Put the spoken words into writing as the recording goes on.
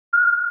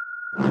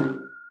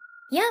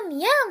Yum,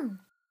 yum!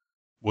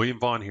 William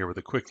Vaughn here with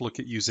a quick look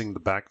at using the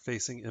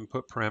back-facing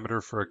input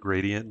parameter for a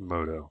gradient in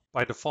MODO.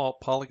 By default,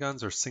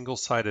 polygons are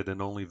single-sided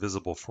and only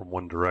visible from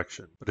one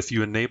direction. But if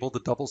you enable the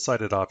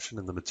double-sided option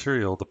in the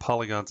material, the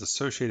polygons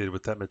associated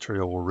with that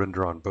material will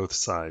render on both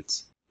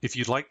sides. If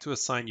you'd like to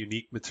assign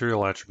unique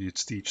material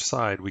attributes to each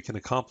side, we can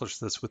accomplish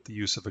this with the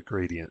use of a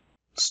gradient.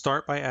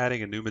 Start by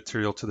adding a new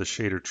material to the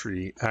shader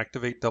tree,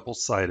 activate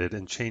double-sided,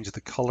 and change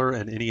the color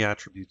and any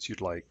attributes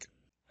you'd like.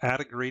 Add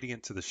a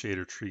gradient to the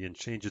shader tree and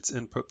change its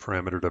input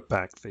parameter to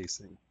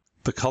back-facing.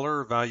 The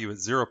color value at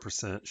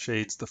 0%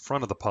 shades the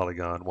front of the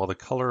polygon, while the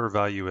color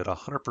value at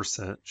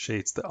 100%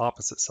 shades the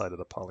opposite side of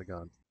the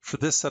polygon. For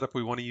this setup,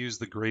 we want to use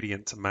the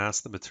gradient to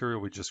mask the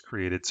material we just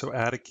created, so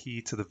add a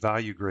key to the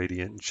value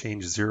gradient and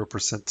change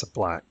 0% to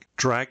black.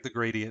 Drag the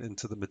gradient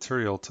into the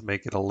material to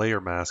make it a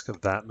layer mask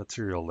of that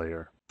material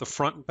layer. The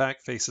front and back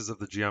faces of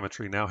the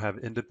geometry now have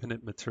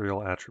independent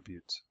material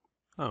attributes.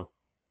 Oh,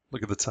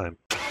 look at the time.